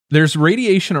There's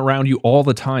radiation around you all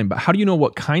the time, but how do you know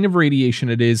what kind of radiation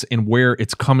it is and where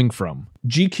it's coming from?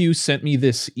 GQ sent me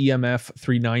this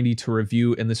EMF-390 to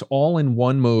review, and this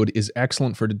all-in-one mode is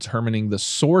excellent for determining the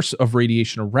source of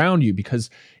radiation around you because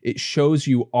it shows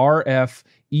you RF,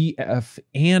 EF,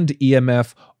 and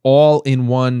EMF all in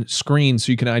one screen,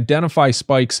 so you can identify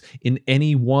spikes in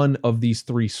any one of these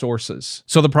three sources.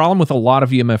 So the problem with a lot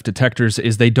of EMF detectors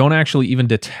is they don't actually even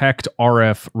detect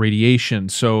RF radiation.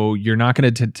 So you're not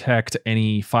going to detect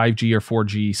any 5G or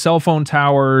 4G cell phone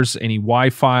towers, any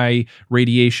Wi-Fi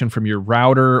radiation from your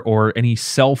router, or any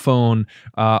cell phone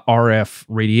RF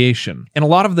radiation. And a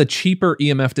lot of the cheaper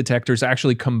EMF detectors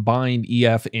actually combine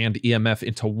EF and EMF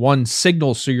into one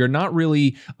signal, so you're not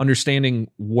really understanding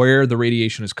where the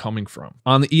radiation is coming from.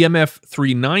 On the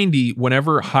EMF-390,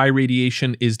 whenever high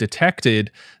radiation is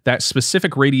detected, that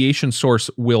specific radiation source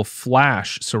will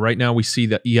flash. So right now we see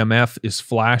that EMF is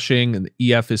flashing and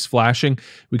the EF is flashing.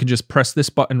 We can just press this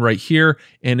button right here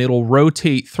and it'll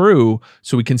rotate through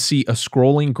so we can see a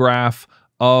scrolling graph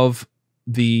of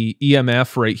the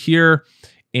EMF right here.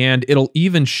 And it'll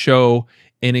even show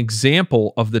an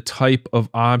example of the type of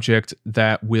object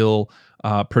that will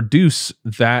produce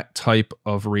that type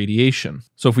of radiation.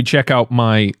 So if we check out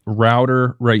my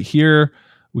router right here,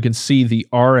 we can see the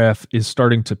RF is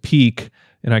starting to peak,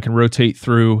 and I can rotate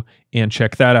through and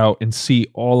check that out and see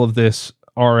all of this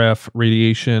RF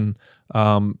radiation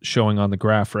showing on the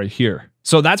graph right here.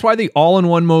 So that's why the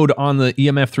all-in-one mode on the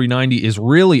EMF-390 is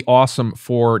really awesome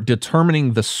for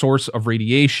determining the source of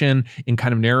radiation and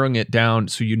kind of narrowing it down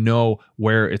so you know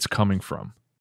where it's coming from.